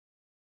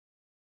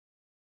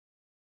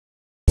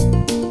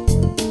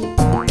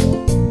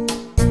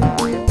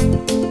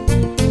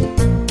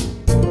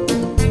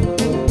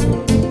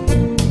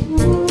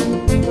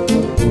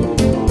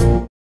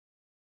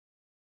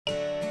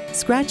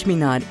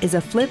ScratchMeNot is a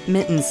flip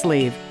mitten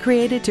sleeve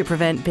created to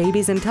prevent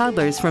babies and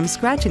toddlers from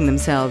scratching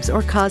themselves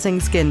or causing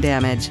skin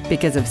damage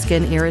because of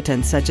skin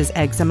irritants such as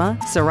eczema,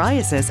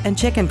 psoriasis, and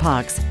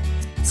chickenpox.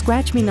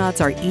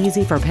 ScratchMeNots are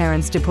easy for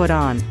parents to put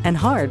on and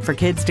hard for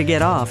kids to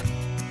get off.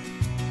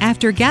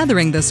 After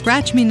gathering the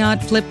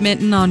ScratchMeNot Flip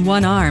Mitten on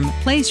one arm,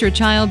 place your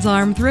child's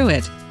arm through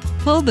it.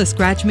 Pull the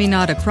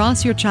ScratchMeNot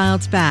across your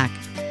child's back.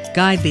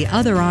 Guide the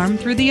other arm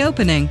through the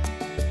opening.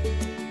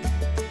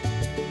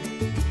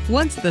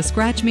 Once the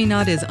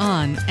ScratchMeNot is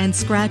on and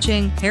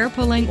scratching, hair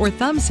pulling, or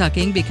thumb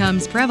sucking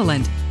becomes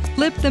prevalent,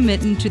 flip the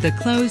mitten to the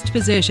closed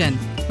position,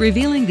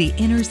 revealing the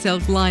inner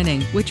silk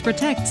lining which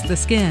protects the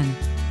skin.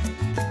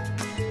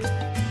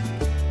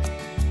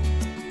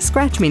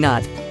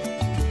 ScratchMeNot.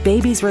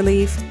 Baby's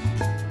relief,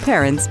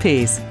 parents'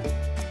 peace.